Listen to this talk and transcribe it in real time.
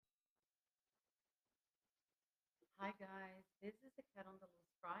Hi guys, this is the Cat on the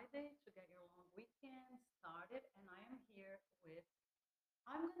Loose Friday to get your long weekend started, and I am here with,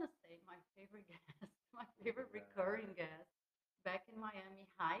 I'm gonna say, my favorite guest, my favorite Yeah. recurring guest, back in Miami.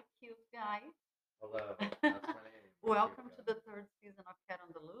 Hi, cute guy. Hello, that's my name. The cute Welcome to guy. the third season of Cat on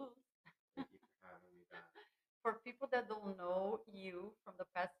the Loose. Thank you for having me back. For people that don't know you from the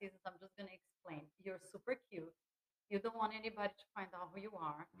past seasons, I'm just gonna explain. You're super cute. You don't want anybody to find out who you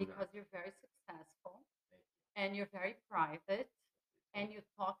are No, because you're very successful thank and you're very private you. and you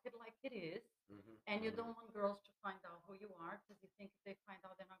talk it like it is and you Mm-hmm. don't want girls to find out who you are because you think if they find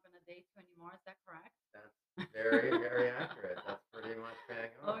out they're not going to date you anymore. Is that correct? That's very, very accurate. That's pretty much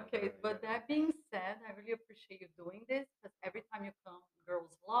bang on. Okay, but Yeah. that being said, I really appreciate you doing this because every time you come,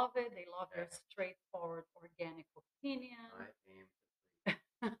 girls love it. They love Yeah. your straightforward, organic opinion. I aim to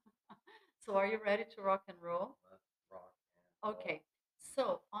please. So, are you ready to rock and roll? Let's rock and roll. Okay,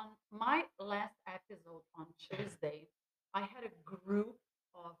 so on my last episode on Tuesday, I had a group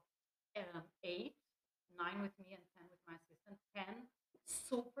of eight, nine with me and 10 with my assistant, 10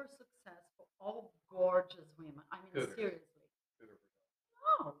 super successful, all gorgeous women. I mean, Cougars. seriously. Cougar for sure.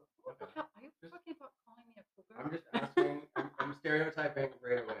 No, what the Okay. hell? Are you Just, talking about calling me a cougar? I'm just asking. I'm stereotyping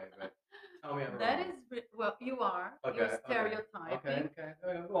right away, but tell me I'm That wrong. is, well, you are. You're Okay. Okay. stereotyping. Okay.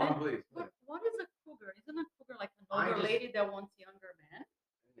 Go on, And please. but what is a cougar? Isn't a cougar like an I older just. lady that wants younger men?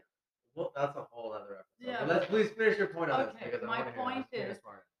 Well, that's a whole other episode. Yeah, But let's please finish your point on this okay, because I my want to hear. point I'm getting is,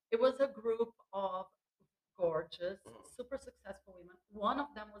 smart. it was a group of gorgeous, Mhm. super successful women. One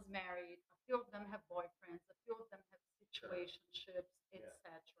of them was married. A few of them have boyfriends. A few of them have Sure. situationships, Yeah.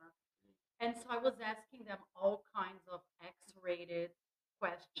 etc. And so I was asking them all kinds of X-rated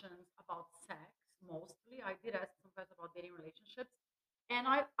questions about sex. Mostly, I did ask some questions about dating relationships, and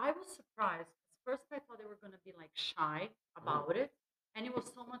I was surprised. First, I thought they were going to be like shy about it, and it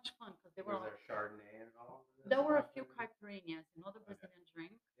was so much fun because they were Was like, there Chardonnay involved in this? there were a few caipirinhas, the Okay. Brazilian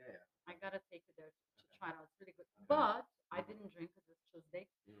drink. Yeah, yeah. I gotta take you there to Okay. try it out. It's really good. Okay. But I Mhm. didn't drink because it's Tuesday.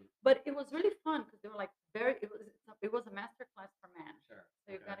 Mhm. But it was really fun because they were like very. It was a master class for men. Sure.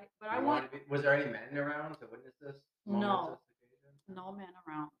 So you Okay. got it. But I You want wanted to be, was there any men around to witness this no, momentous occasion? no men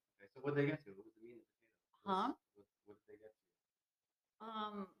around. Okay, so what did they get to? What was the meat and potatoes? Huh? What did they get to?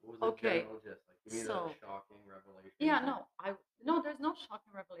 Um. What was the Okay. general gist? Like, give me the So shocking revelation. yeah, no, I no. There's no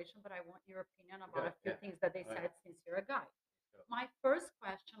shocking revelation, but I want your opinion about Okay, a few yeah. things that they Okay. said since you're a guy. Go. My first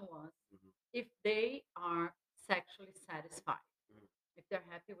question was Mhm. if they are sexually satisfied, Mhm. if they're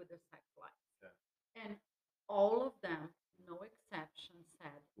happy with their sex life. Okay. And all of them, no exception,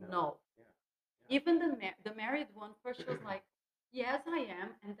 said No. no. Yeah. Yeah. Even the married one, first she was like, yes, I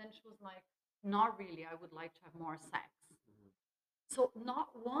am. And then she was like, not really. I would like to have more sex. Mhm. So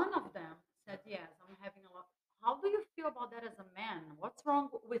not one of them said, yes, I'm having a lot. How do you feel about that as a man? What's wrong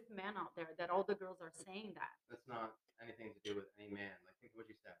with men out there that all the girls are saying that? That's not anything to do with any man. Like, think of what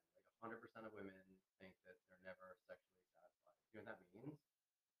you said. Like, 100% of women think that they're never sexually satisfied. You know what that means?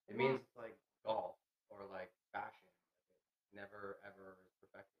 It What? means like golf or like fashion. Like, it never ever is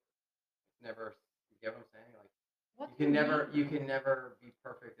perfected. It's never. You get what I'm saying? Like, What you do can you never. mean? You can never be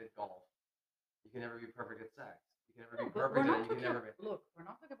perfect at golf. You can never be perfect at sex. You can never No, be but we're perfect at not it. You can talking. never be Look, we're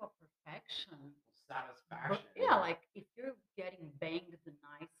not talking about perfection. But satisfaction. yeah, like if you're getting banged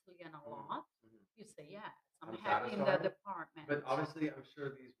nicely and a Mhm. lot, Mhm. you say yes. I'm I'm happy in that satisfied. department. But obviously, I'm sure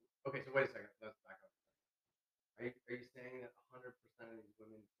these. Okay, so wait a second. Let's back up. Are you saying that 100% of these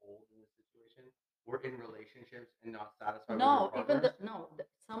women told in this situation were in relationships and not satisfied with their No, even partners?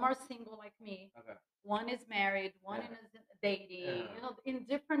 some are single like me. Okay. One is married, one Yeah. is dating, Yeah. in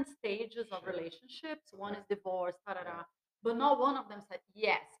different stages of Sure. relationships. One Okay. is divorced, da da Yeah. da. But not one of them said,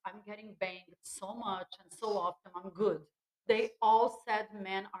 yes, I'm getting banged so much and so often, I'm good. They all said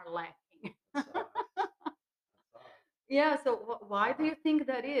men are lacking. That sucks. That sucks. Yeah, so why do you think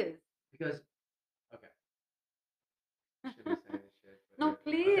that is? Because okay, I should be saying this shit, but No, here,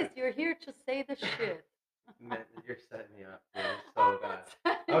 please, okay. you're here to say the shit. Men, you're setting me up here I'm so bad.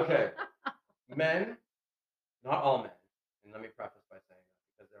 not saying Okay, men, not all men, and let me preface by saying that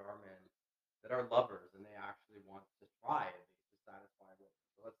because there are men that are lovers and they actually want to try at least to satisfy women.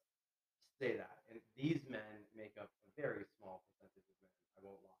 So let's say that. And these men make up a very small percentage of men. I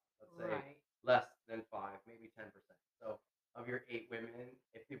won't lie. Let's say right. less than 5, maybe 10%. So of your 8 women,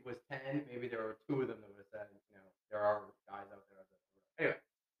 if it was 10, maybe there were 2 of them that would have said, there are guys out there that. Anyway,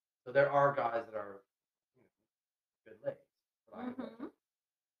 so there are guys that are, you know, good legs, for lack of a better Hmm. term.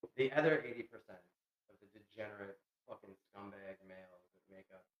 The other 80% of the degenerate fucking scumbag males that make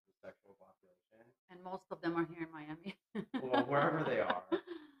up the sexual population, And most of them are here in Miami. well, wherever they are,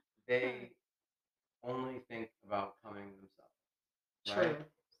 they only think about coming themselves, True. right?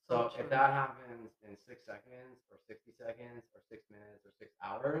 So So if true. that happens in 6 seconds or 60 seconds or 6 minutes or 6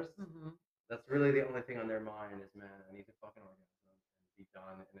 hours, Hmm. that's really the only thing on their mind is, man, I need to fucking orgasm and be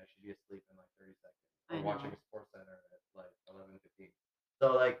done, and I should be asleep in like 30 seconds or I watching know. a sports center at like 11:15.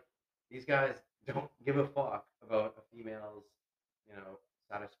 So like these guys don't give a fuck about a female's, you know,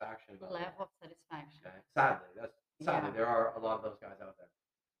 satisfaction level. Level of satisfaction. Okay, sadly Yeah. there are a lot of those guys out there.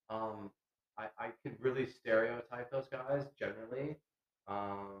 I could really stereotype those guys generally,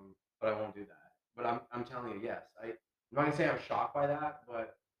 but I won't do that. But I'm telling you, yes, I'm not gonna say I'm shocked by that,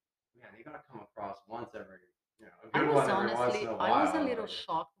 but man, you gotta come across once every, a I good was one every once in honestly, a I was a while. little Like,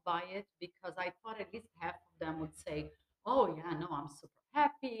 shocked by it because I thought at least half of them would say, "Oh yeah, no, I'm super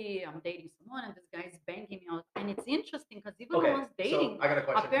happy. I'm dating someone, and this guy's banging me out." And it's interesting because even the okay, ones so dating, I got a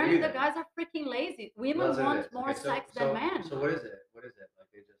question for apparently you the then. guys are freaking lazy. Well, Women that's what it want is. more Okay, so sex than so men. so what is it? What is it? Like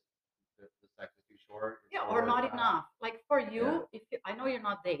they just the sex is too short. It's Yeah, or over not fast. enough. Like for Yeah. you, if you, I know you're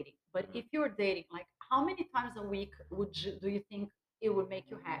not dating, but Mhm. if you're dating, like how many times a week do you think it would make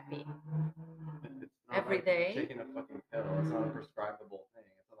you happy? It's not Every like day? taking a fucking pill. It's not a prescribable thing.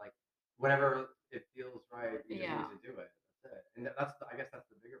 It's like whenever it feels right, you just Yeah. need to do it. That's it. And I guess that's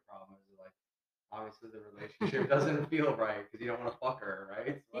the bigger problem is like obviously the relationship doesn't feel right because you don't want to fuck her,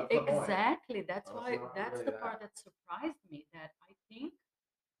 right? So that's the point. Exactly. That's So it's why not that's really the part that. that surprised me that I think,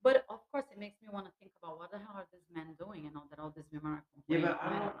 but of course it makes me want to think about what the hell are these men doing and all that all these women are Yeah, complaining. but I I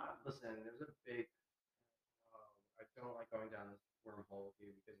don't don't know. listen. There's a big. I don't like going down this wormhole with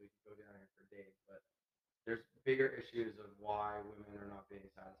you because we could go down here for days, but there's bigger issues of why women are not being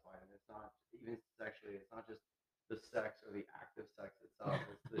satisfied, and it's not even sexually. It's not just the sex or the active sex itself.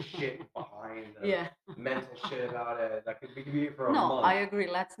 It's the shit behind the Yeah. mental shit about it. That could we could be here for a No, I month. agree.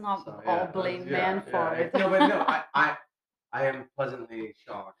 Let's not So all yeah, blame yeah, men for yeah. it. No, but no, I am pleasantly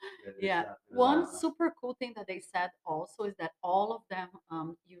shocked that it's Yeah. that One bizarre. super cool thing that they said also is that all of them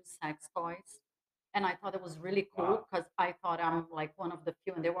use sex toys. And I thought it was really cool Wow. because I thought I'm like one of the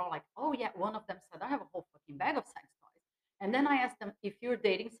few. And they were all like, oh, yeah. One of them said, I have a whole fucking bag of sex toys. And then I asked them, if you're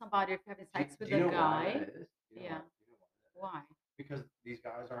dating somebody, if you're having Do, sex with do you a know why that guy, is? Do you know why? yeah, Do you know why that is? why? Because these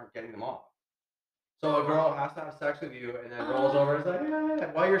guys aren't getting them off. So a No. girl has to have sex with you and then rolls Uh, over and is like,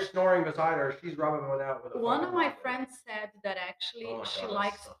 yeah. While you're snoring beside her, she's rubbing one out with a One fucking of my lawnmower. friends said that Oh actually my she god, that's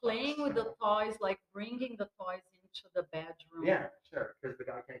likes so playing with the so toys, like bringing the toys into the bedroom. yeah, sure, because the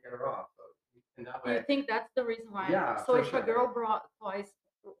guy can't get her off. So in that You way, think that's the reason why? yeah, So for if a girl sure. brought toys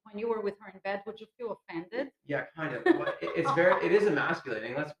when you were with her in bed, would you feel offended? Yeah, kind of. But it is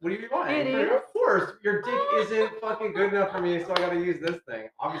emasculating. That's what do you want? It Of is? course, your dick isn't fucking good enough for me, so I got to use this thing,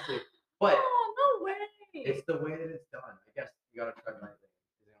 obviously. But Oh, no it's way. the way that it's done. I guess you gotta tread lightly.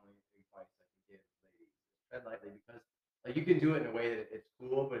 Is the only advice I can give ladies. Tread lightly because like you can do it in a way that it's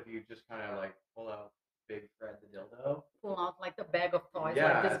cool, but if you just kind of like pull out Big Fred the dildo, Pull out like the bag of toys, like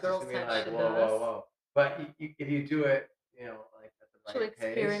yeah, this it's just girl gonna be said like she whoa, does. whoa, whoa. But if you do it, like at the She'll right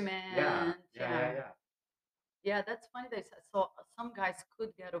pace, yeah, experiment. yeah, yeah, Yeah. yeah. Yeah, that's funny. They said so. Some guys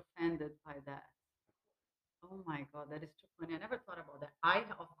could get offended by that. Oh my God, that is too funny. I never thought about that.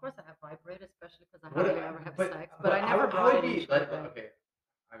 Of course, I have vibrator, especially because I What? hardly ever have But sex, but I never I brought would it be into the like bed. okay.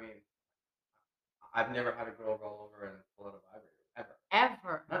 I mean, I've never had a girl roll over and pull out a vibrator ever.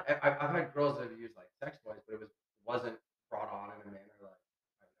 Ever. Not, I've had girls that have used like sex toys, but it wasn't brought on in a manner like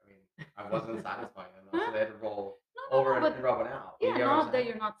I mean I wasn't satisfying them, so Huh? they had to roll No, over no, no, and rub it out. You yeah, get what I'm not that saying?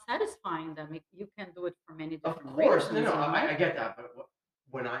 you're not satisfying them. You can do it for many Of different course, no, reasons, no, you know? I get that, but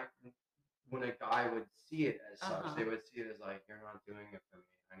when I when a guy would see it as such, Uh-huh. they would see it as like you're not doing it for me.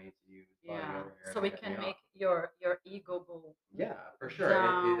 I need to use body Yeah. over here So to it get me can off. make your ego go Yeah, for sure.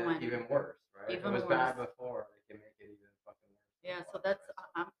 down It and even worse, right? If it even was worse. bad before, it can make it even fucking worse than Yeah, it so was, that's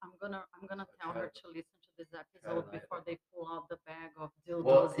right? I'm gonna So tell her to listen to this tread episode before lightly. they pull out the bag of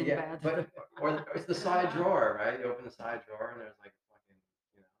Well, dildos in yeah, bed. but or it's the side drawer, right? You open the side drawer and there's like a fucking,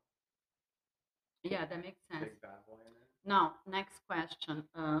 you know, Yeah, that makes sense. big bad boy in there. Now, next question.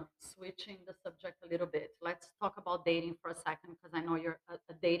 Switching the subject a little bit. Let's talk about dating for a second because I know you're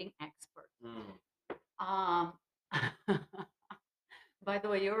a dating expert. Mm, Um, by the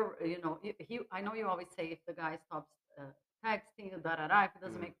way, I know you always say if the guy stops texting, da da da, if he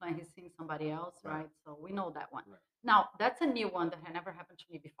doesn't mm, make plan, he's seeing somebody else, right, right? So we know that one. right. Now, that's a new one that had never happened to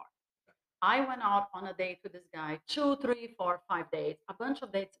me before. I went out on a date with this guy, 2, 3, 4, 5 dates, a bunch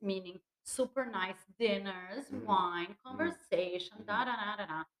of dates, meaning super nice dinners, Mm, wine, mm, conversation, da mm, da da da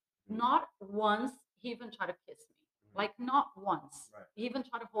da. mm, Not once he even tried to kiss me. mm, Like, not once. right, He even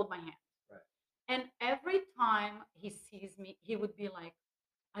tried to hold my hand. right. And every time he sees me, he would be like,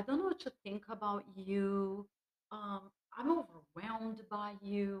 I don't know what to think about you. I'm overwhelmed by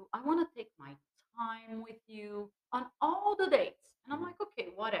you. I want to take my time with you on all the dates. And I'm Mhm. like, okay,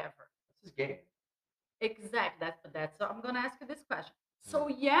 whatever. That's his game. Exactly. That's so I'm gonna ask you this question. Mhm. So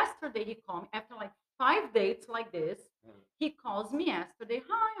yesterday he called me after like 5 dates like this. Mhm. He calls me yesterday.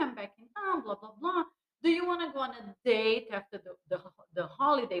 Hi, I'm back in town. Blah blah blah. Do you want to go on a date after the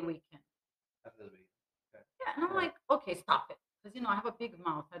holiday weekend? That's his week. Okay. Yeah, and I'm Yeah. like, okay, stop it, because I have a big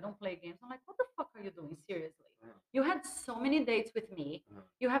mouth. I don't play games. I'm like, what the fuck are you doing? Seriously, Mhm. you had so many dates with me. Mhm.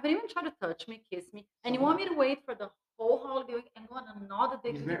 You haven't even tried to touch me, kiss me, and you So want me what? to wait for the whole holiday week and go on another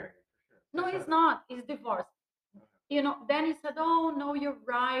date He's with you? married for sure. No, That's he's not. not. He's divorced. Okay. Then he said, "Oh no, you're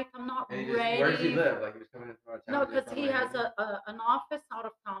right. I'm not And where does he ready live? for." Like he was coming in from out of No, town. Is he because from he has Miami? an office out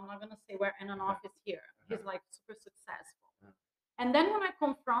of town. I'm not gonna say where, and an Okay. office here. Okay. He's like super successful. Uh, And then when I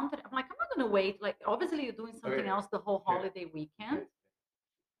confronted, I'm like, I'm not gonna wait. Like, obviously, you're doing something Okay. else the whole Here. holiday weekend. Okay.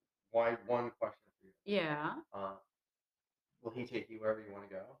 Why? One question for you. Yeah. Uh, will he take you wherever you want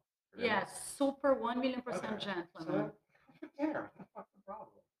to go for dinner? Yeah. Super 1,000,000% Okay. So gentleman. then, dinner. What the fuck's the problem?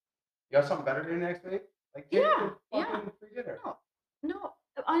 You have something better to do next week? Like take Yeah. the Yeah. fucking free dinner. No. No.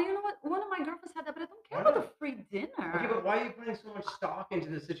 You know what? One of my girlfriends had that, but I don't care Why about not? the free Okay, dinner. but why are you putting so much stock into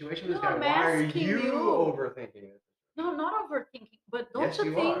this situation with No, this guy? I'm Why are asking you you. overthinking this? No, I'm not overthinking. But don't Yes, you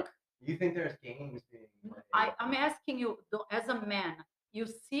you think? are. You think there's games being played. I'm asking you, as a man, you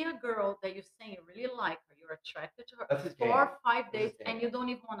see a girl that you're saying you really like her, you're attracted to her, That's his 4 game. or 5 That's his days, and game. you don't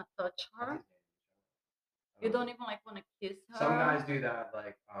even want to touch That's her. his game. You don't even like want to kiss her. Some guys do that,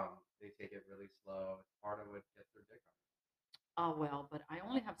 like they take it really slow. It's part of what gets their dick Oh well, but I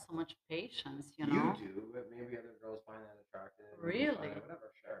only have so much patience, you on. You know. do, but maybe other girls find that attractive. Really? Find it,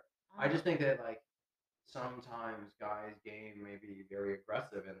 whatever, sure. I just think that like sometimes guys' game may be very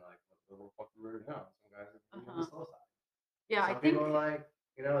aggressive and like a little fucking rude. No, some guys are on the slow side. Yeah, I Some think. people are like,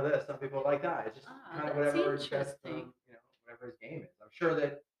 this. Some people like that. It's just kind of That's whatever gets interesting. them, whatever his game is. I'm sure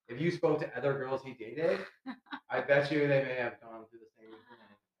that if you spoke to other girls he dated, I bet you they may have gone through the same thing.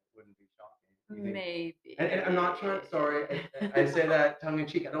 It wouldn't be shocking. Maybe. And I'm not trying. Sorry, I say that tongue in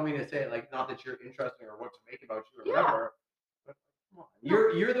cheek. I don't mean to say it like not that you're interesting or what to make about you or Yeah. whatever. But come on,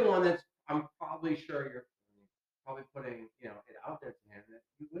 you're the one that's. I'm probably sure you're probably putting it out there to him that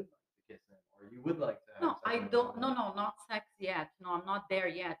you would like to kiss him or you would like to have No, sex I with him or don't. something. No, not sex yet. No, I'm not there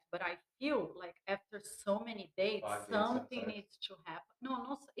yet. But I feel like after so many dates, 5 dates, something sex. needs to happen.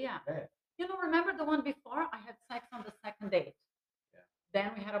 No, yeah. Yeah. Remember the one before? I had sex on the second date. Yeah.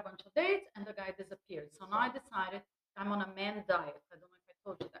 Then we had a bunch of dates, and the guy disappeared. So now I decided I'm on a man diet. I don't know if I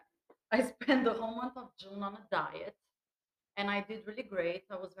told you that. I spent the whole month of June on a diet, and I did really great.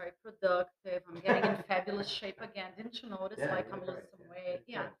 I was very productive. I'm getting in fabulous shape again. Didn't you notice? Yeah, Like you I'm look losing great. some Yeah, weight. it's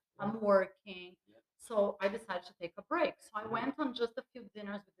Yeah, good. Yeah. I'm working. Yeah. So I decided to take a break. So I Mhm. went on just a few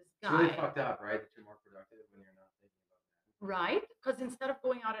dinners with this It's really guy. fucked up, right? That you're more productive when you're not thinking about that. Right? Because instead of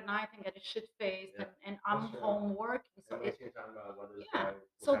going out at night and getting shit faced, Yeah, and I'm that's true. home working, so And wasting your time about what this yeah. guy, what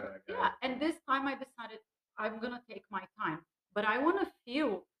So kind of guy yeah, is. and this time I decided I'm gonna take my time, but I want to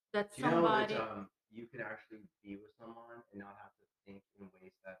feel that Do you know that somebody. you can actually be with someone and not have to think and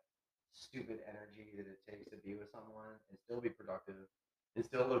waste that stupid energy that it takes to be with someone and still be productive and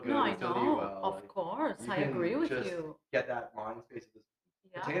still look good No, I and still do know. well. Of Like course, you I can agree with just you. get that mind space of this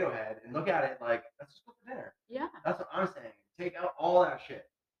Yeah, potato head and look at it like let's just go for dinner. yeah. That's what I'm saying. Take out all that shit.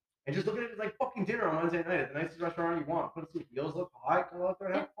 And just look at it as like fucking dinner on Wednesday night at the nicest restaurant you want. Put some heels, look high, go out there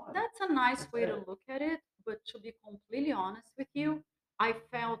and Yeah, have fun. that's a nice That's way to it. look at it. But to be completely honest with you, I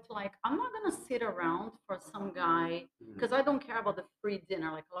felt like I'm not gonna sit around for some guy because I don't care about the free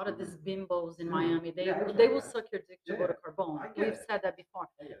dinner. Like a lot of these bimbos in Miami, Yeah, I they respect will that. suck your dick to Yeah, go to Carbone. I get We've it. said that before.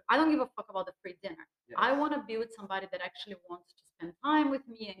 I get it. I don't give a fuck about the free dinner. I Yes. want to be with somebody that actually wants to spend time with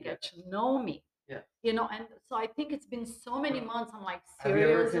me and get to know me. Yeah. And so I think it's been so many months. I'm like, Have you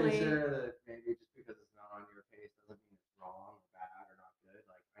ever seriously. considered that maybe just because it's not on your pace doesn't mean it's wrong or bad or not good?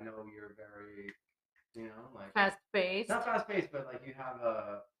 Like I know you're very, like Fast paced. not fast paced, but like you have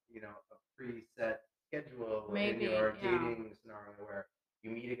a preset schedule in Maybe, your yeah. dating scenario where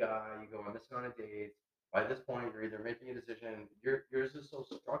you meet a guy, you go on this amount of dates. By this point, you're either making a decision. Yours is so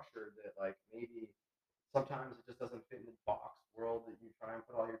structured that like maybe sometimes it just doesn't fit in the box world that you try and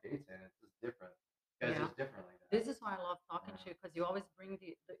put all your dates in. It's just different. Guys Yeah. just different like that. This is why I love talking to you because you always bring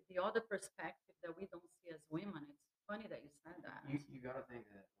the other perspective that we don't see as women. It's funny that you said that. You gotta think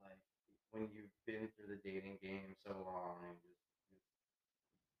that like when you've been through the dating game so long and just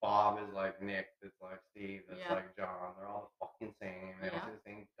Bob is like Nick, that's like Steve, that's Yeah. like John. They're all the fucking same. They all Yeah. say the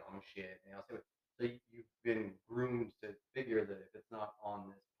same dumb shit. And they all say, so you've been groomed to figure that if it's not on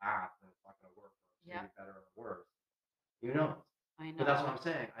this path, then it's not gonna work. Or it's gonna Yeah. be better or worse. You know. I know. But that's what I'm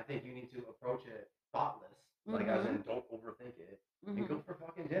saying. I think you need to approach it thoughtless, like as in don't overthink it, and go for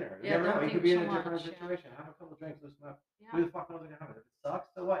fucking dinner. You Yeah, never know. you think could be too in a different much. Yeah. situation. Have a couple drinks, loosen up. Yeah. Who the fuck knows what happens? If it sucks,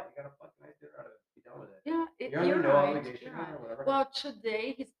 so what? You gotta fucking ice it out of it. Be done with it. Yeah, You're under you're no right. obligation You're or right. whatever. Well,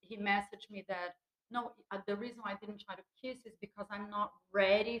 today he messaged me that no, the reason why I didn't try to kiss is because I'm not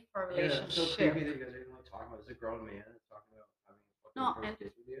ready for a Yeah, it's so relationship. creepy that you guys are even like talking about. This is a grown man that's talking about having a fucking No, first and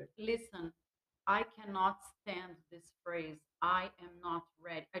kiss with you. listen, I cannot stand this phrase. I am not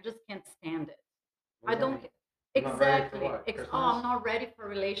ready. I just can't stand it. What I does that don't mean? ca- I'm not ready for exactly. what? Oh, Christmas? I'm not ready for a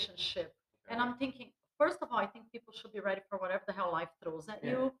relationship. And Okay. I'm thinking, first of all, I think people should be ready for whatever the hell life throws at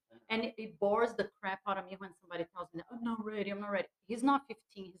Yeah. you. And it bores the crap out of me when somebody tells me, I'm not ready, I'm not ready. He's not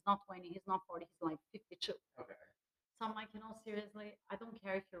 15, he's not 20, he's not 40, he's like 52. Okay. So I'm like, seriously, I don't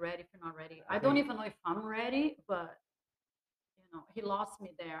care if you're ready, if you're not ready. I I don't think- even know if I'm ready, but he lost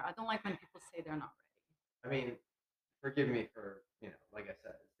me there. I don't like when people say they're not I mean, forgive me for, like I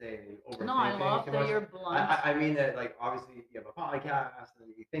said, saying overthinking ready. No, I love too that much. you're blunt. I mean that, like, obviously you have a podcast and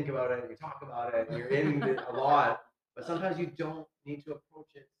you think about it and you talk about it and you're in it a lot, but sometimes you don't need to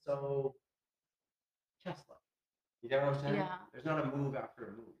approach it so chest-like. You get what I'm saying? Yeah. There's not a move after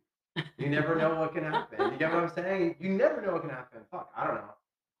a move. You never know what can happen. You get what I'm saying? You never know what can happen. Fuck, I don't know.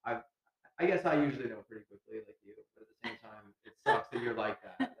 I guess I usually know pretty quickly, like you, but at the same time, it sucks that you're like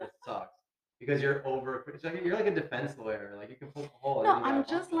that. That sucks because you're over. It's like you're like a defense lawyer. Like you can poke a hole. No, and you I'm gotta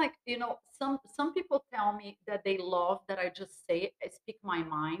just find like, some people tell me that they love that I just I speak my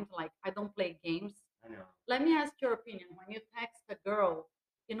mind, like I don't play games. it. I know. Let me ask your opinion. When you text a girl,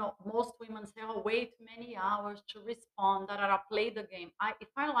 most women say, "Oh, wait many hours to respond. Da da da. Play the game." If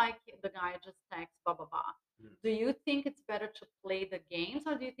I like the guy, I just text blah blah blah. Mhm. Do you think it's better to play the games,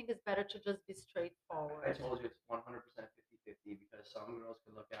 or do you think it's better to just be I straightforward? told you it's 100% 50-50 because some girls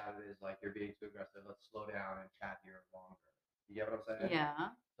can look at it as like you're being too aggressive. Let's slow down and chat here longer. You get what I'm saying? Yeah.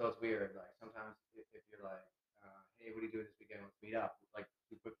 So it's weird. Like sometimes if you're like, hey, what are you doing this weekend? Let's meet up. Like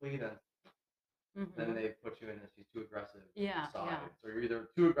too quickly, then Mhm. they put you in this she's too aggressive Yeah, side. yeah. So you're either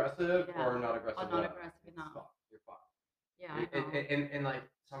too aggressive Yeah. or not aggressive Or not enough. aggressive It's enough. fucked. You're fucked. Yeah, I know. And like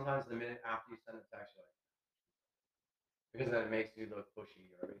sometimes the minute after you send a text, you're like, because then it makes you look pushy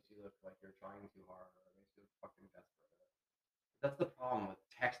or it makes you look like you're trying too hard or it makes you look fucking desperate. That's the problem with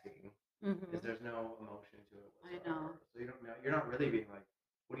texting is Mhm. there's no emotion to it I whatsoever. know. So you don't know, you're not really being like,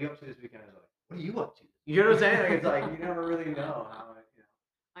 what are you up to this weekend? It's like, what are you up to? You know what I'm saying? Like, it's like you never really know how it,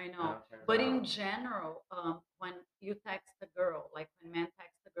 I how know. it turns But in out. general, when you text a girl, like when men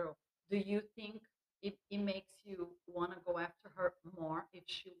text a girl, do you think it makes you want to go after her more if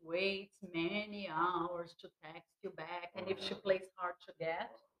she waits many hours to text you back and if she plays hard to get?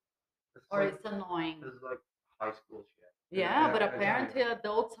 It's Or like it's annoying? this is like high school shit. Yeah, but I tell you, apparently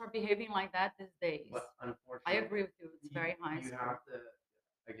adults are behaving like that these days. but I unfortunately, agree with you. It's very high you school. have to,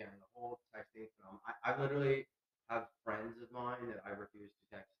 again, the whole texting phenomenon. I literally have friends of mine that I refuse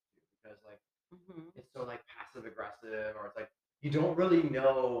to text to because like Hmm. it's so like passive aggressive or it's like you don't really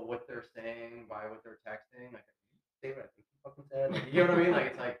know what they're saying by what they're texting. Like say what I think you fucking said. Like, you know what I mean? Like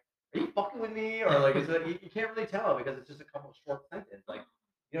it's like, are you fucking with me? Or like is it you can't really tell because it's just a couple short sentences. Like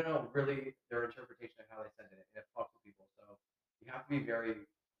you don't know really their interpretation of how they sent it and it fucks with people. So you have to be very,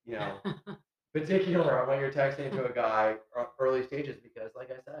 particular on when you're texting to a guy early stages because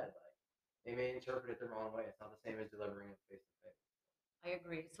like I said, like they may interpret it the wrong way. It's not the same as delivering it face to face. I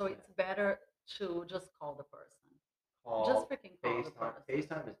agree. So it's better to just call the person. Call, Just freaking call the FaceTime. person.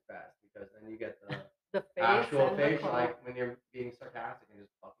 FaceTime is best because then you get the The face actual and the face. call. Like when you're being sarcastic and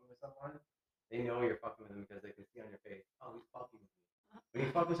just fucking with someone, they know you're fucking with them because they can see on your face, oh, he's fucking with me. When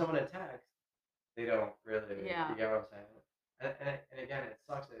you fuck with someone at text, they don't really. Yeah. You get what I'm saying? And again, it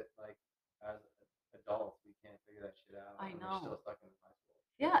sucks that like as adults we can't figure that shit out. I and know. We're still stuck in high school.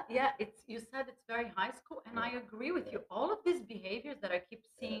 Yeah. You said it's very high school, and I agree with you. All of these behaviors that I keep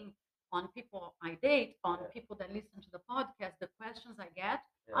seeing on people I date, on people that listen to the podcast, the questions I get,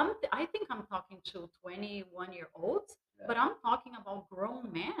 I think I'm talking to 21-year-olds, but I'm talking about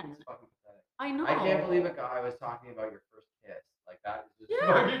grown men. It's fucking pathetic. I know. I can't believe a guy was talking about your first kiss. Like that is just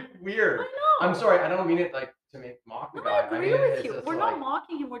Yeah. fucking weird. I know. I'm sorry, I don't mean it like to make mock the No, guy. I agree mean with it's you. just We're like, not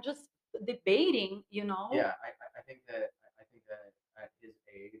mocking him. We're just debating. Yeah, I think that at his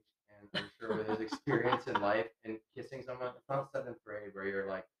age and I'm sure with his experience in life and kissing someone, it's not seventh grade where you're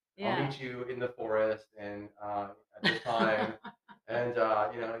like, I'll meet you in the forest and at this time and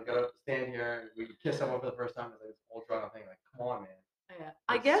go stand here and we kiss someone for the first time. It's like this ultra thing. Like, come on, man. Yeah.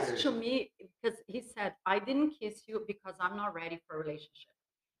 I Like, guess to seriously. me, because he said, I didn't kiss you because I'm not ready for a relationship.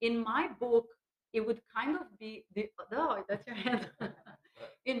 In my book, it would kind of be no, that's your hand.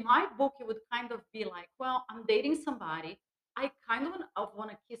 In my book, it would kind of be like, well, I'm dating somebody. I kind of want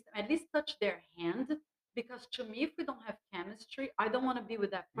to kiss them, at least touch their hand, Because to me, if we don't have chemistry, I don't want to be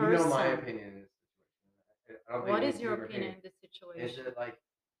with that You know my person. opinion in this situation. I don't think What you is need to your give your opinion opinion. in this Is situation? it like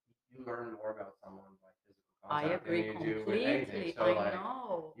you learn more about someone by physical I contact than agree you do with anything? completely. So I like,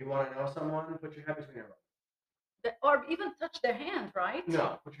 know. you want to know someone, put your head between your legs. Or even touch their hand, right?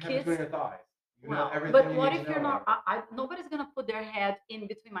 No, put your head Kiss. between your thighs. You know Well, everything but you what need to if know you're not? about them. Nobody's gonna put their head in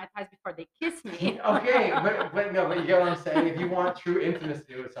between my thighs before they kiss me. Okay, but no, but you get what I'm saying. If you want true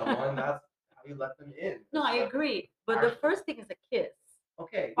intimacy with someone, that's how you let them in. No, That's I what agree. But the actually. first thing is a kiss,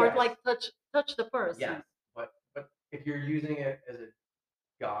 Okay, or yes, like touch the person. yes, but if you're using it as a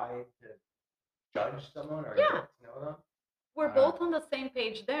guide to judge someone or Yeah, get to know them, we're I don't know. both on the same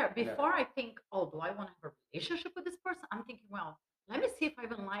page there. No, Before I think, oh, do I want to have a relationship with this person? I'm thinking, well, let me see if I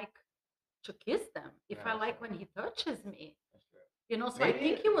even like to kiss them. If no, I that's like true. when he touches me, That's true. So I think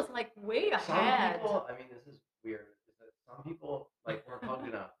Maybe he was like way some ahead. people. I mean, this is weird. Is that some people like weren't hugged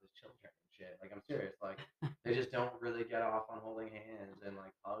enough as children and shit. Like I'm serious. Like they just don't really get off on holding hands and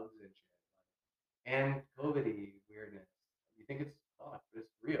like hugs and shit. And COVID-y weirdness. You think it's fucked, but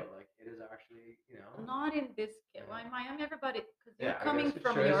it's real. Like it is actually, Not in this case. Well, Yeah. in Miami, everybody, because you're Yeah, I coming guess it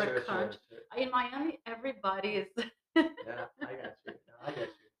from sure, your sure, sure, country. sure. In Miami, everybody is Yeah, I got you. No, I get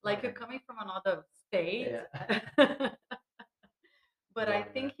you. like you're Okay. coming from another state. Yeah. But I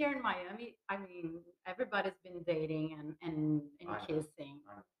Love think that. here in Miami, I mean, everybody's been dating and I know. kissing,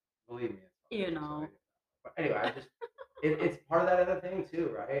 I know. Believe me, it's fun. you So I know. get that. But anyway, it's part of that other thing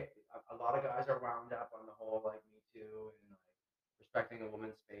too, right? A lot of guys are wound up on the whole like Me Too and like respecting a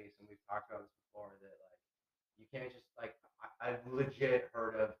woman's space, and we've talked about this before that like you can't just like I've legit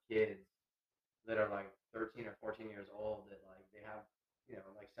heard of kids that are like 13 or 14 years old that like they have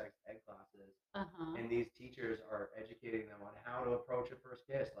like sex ed classes, Uh-huh. and these teachers are educating them on how to approach a first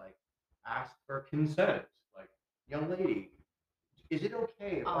kiss, like ask for consent, like young lady, is it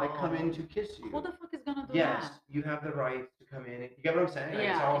okay if I come in Oh, to kiss who you? the fuck is gonna do Yes, that? you have the right to come in. You get what I'm saying? Like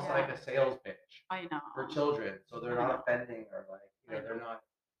it's Yeah, almost like yeah. a sales pitch I know. for children, so they're I not know. offending or like I they're know. not.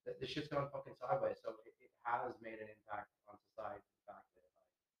 This shit's gone fucking sideways. So it has made an impact on society. The fact that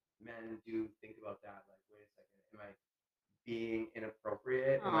like men do think about that. Like, wait a second, am I being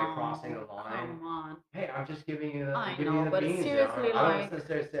inappropriate? Am I crossing the Oh, line? come on. Hey, I'm I giving you know, the but beans. seriously, I don't like,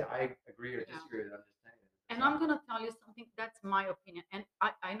 necessarily say I agree or yeah. disagree with it. I'm just saying it. And I'm gonna tell you something. That's my opinion, and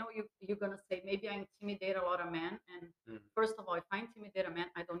I know you're gonna say maybe I intimidate a lot of men. And Mm, first of all, if I intimidate a man,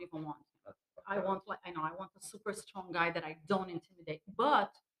 I don't even want him. that's I fucked up. want, like, I know I want a super strong guy that I don't intimidate,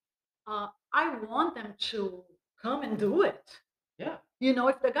 but I want them to come and do it. Yeah,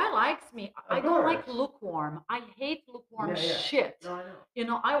 If the guy likes me, I of don't like course. lukewarm. I hate lukewarm Yeah, yeah. shit. No, I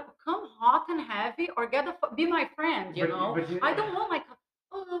know. I come hot and heavy, or be my friend. But you, I don't want like,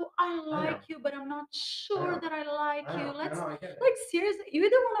 oh, I I know, like you, but I'm not I sure know, that I like I you. know. No, Let's, no, I get it. like, seriously, you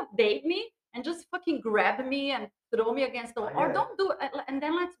either want to date me and just fucking grab me and throw me against the wall, I or get it. don't do it, and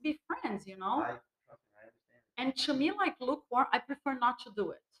then let's be friends. I trust me, I understand. And to me, like lukewarm, I prefer not to do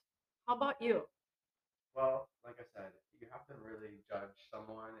it. How about you? Well, like I said, you have to really judge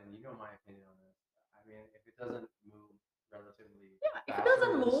someone, and you know my opinion on this. I mean, if it doesn't move relatively Yeah, if it fast or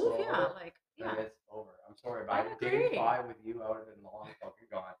doesn't really move, yeah, slower, like, then yeah, it's over. I'm sorry, I by day agree. 5 with you, I would have been long fucking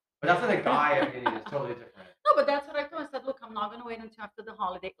gone. But that's not a guy opinion. It's totally different. No, but that's what I told him. I said, look, I'm not going to wait until after the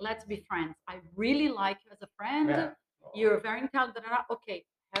holiday. Let's be friends. I really like you as a Yeah. friend. Well, You're very intelligent. Okay,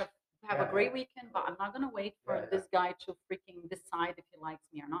 have a yeah, great yeah, weekend, but I'm not going to wait yeah, for yeah. this guy to freaking decide if he likes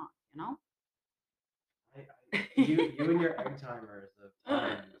me or not? You and your egg timers of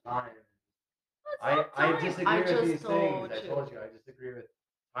time. It's I not I time. I disagree with just these things. told I you. told you I disagree with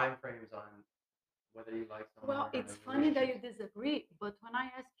time frames on whether you like someone Well, or it's in funny that you relationships. disagree, but when I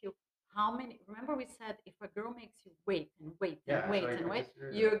ask you how many, remember we said if a girl makes you wait and wait and Yeah, so wait and I wait, disagree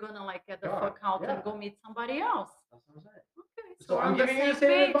with you're that. gonna like get the God, fuck out yeah, and go meet somebody else. that's what I'm saying. Okay, so So we're I'm on the giving you the same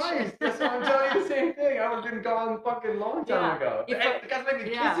same page. advice. That's why I'm telling you the same thing. I would have been gone fucking long time Yeah. ago. If The guy's not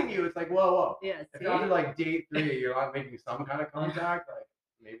even yeah, kissing you. It's like, whoa, whoa. yeah, If see? after like date 3, you're not making some kind of contact, like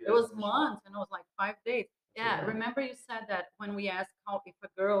maybe It that's was an issue. months and it was like 5 days. That's what I'm Yeah, saying. remember you said that when we asked how if a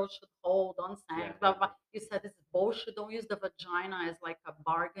girl should hold on Yeah, sex, blah, yeah, blah, you said this is bullshit. Don't use the vagina as like a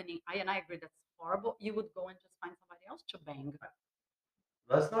bargaining. I agree that's horrible. You would go and just find somebody else to bang.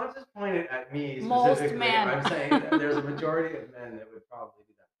 Let's not just point it at me Most specifically. men. I'm saying that there's a majority of men that would probably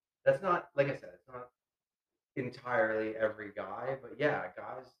do that. That's not, like I said, it's not entirely every guy, but yeah,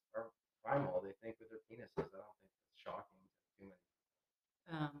 guys are primal. They think with their penises. I don't think it's shocking to too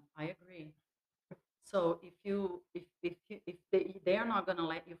many. I agree. So if they are not gonna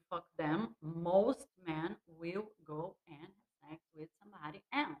let you fuck them, most men will go and have sex with somebody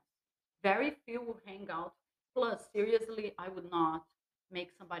else. Very few will hang out. Plus, seriously, I would not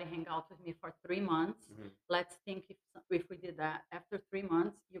make somebody hang out with me for 3 months. Mhm. Let's think if we did that after 3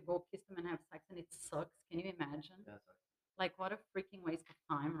 months, you go kiss them and have sex, and it sucks. Can you imagine? That sucks. Like, what a freaking waste of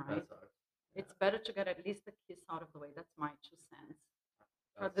time, right? That sucks. Yeah. It's better to get at least a kiss out of the way. That's my 2 cents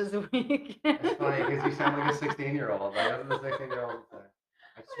for That's this week. It's funny because you sound like a 16-year-old. Like that's what the 16-year-old would say.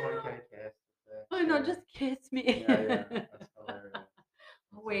 I just want to get a kiss. That's I it. know, Yeah. just kiss me. Yeah, yeah. That's hilarious. That's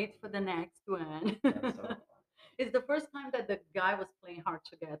Wait for so the next one. That's so funny. It's the first time that the guy was playing hard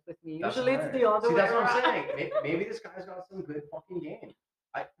to get with me. That's Usually it's the hilarious. other See, way that's what I'm around. saying. Maybe this guy's got some good fucking game.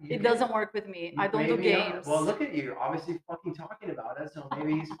 You It get doesn't work with me. I don't do maybe not. games. Well, look at you. You're obviously fucking talking about it. So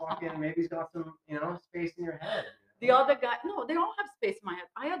maybe he's fucking. Maybe he's got some, space in your head. The other guy, no, they all have space in my head.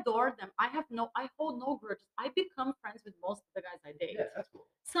 I adore them. I hold no grudges. I become friends with most of the guys I date. Yeah, that's cool.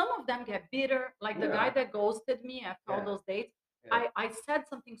 Some of them get bitter, like the guy Yeah. that ghosted me after all Yeah. those dates. Yeah. I said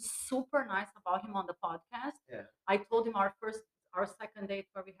something super nice about him on the podcast. Yeah. I told him our second date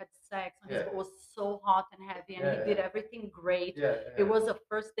where we had sex, and Yeah. it was so hot and heavy, and Yeah, he did yeah. everything great. Yeah. It was a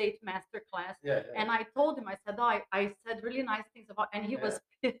first date masterclass. Yeah. And I told him, I said, oh, I said really nice things about, and he was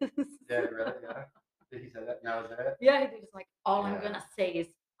pissed. Yeah, really? Yeah. Did he say that? Now is that it? Yeah, he was like, all I'm Yeah. gonna say is,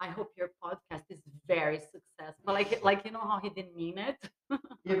 I hope your podcast is very successful. Like you know how he didn't mean it.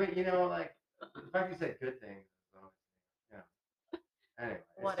 Yeah, but like the fact you said good things is obviously, Anyway, it's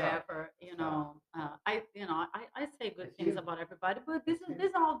tough. Whatever, It's tough. I say good It's things you. about everybody, but It's you.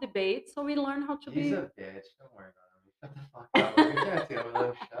 these are all debates, so we learn how to He's be. a bitch. Don't worry about him. Shut the fuck up. We can't deal with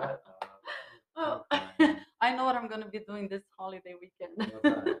him. Shut up. Oh, I'm fine. I know what I'm gonna be doing this holiday weekend. What's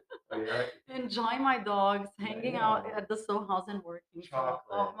that? Oh, yeah. Enjoying my dogs, Yeah, hanging you out know. at the Soho House and working. Chocolate.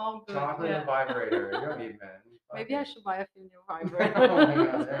 So, all good. Chocolate and a Yeah. vibrator. You don't need men. Maybe I should buy a few new Oh my vibrators.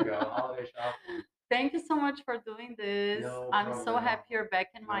 god, there you go. Holiday shopping. Thank you so much for doing this. No I'm so problem. happy you're back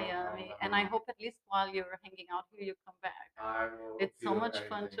in No Miami, and I problem. hope at least while you're hanging out here, you come back. I will It's so do much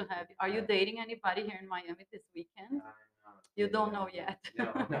fun to anything have you. to Are you back. dating anybody here in Miami this weekend? I'm not You dating don't know anyone. yet.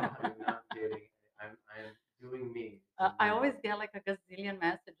 No, I'm not dating. I'm doing me. I always get like a gazillion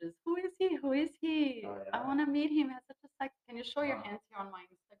messages. Who is he? Who is he? Oh, I yeah? want to meet him. He has such a sex. Can you show your Wow. hands here on my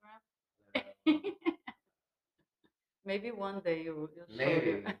Instagram? Yeah. Maybe one day you'll show Maybe.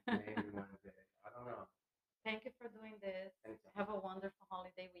 you. Maybe one day. I don't know. Thank you for doing this. Anytime. Have a wonderful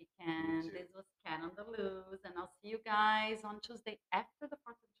holiday weekend. too. This was Cat on the Loose, and I'll see you guys on Tuesday after the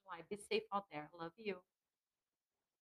 4th of July. Be safe out there. Love you.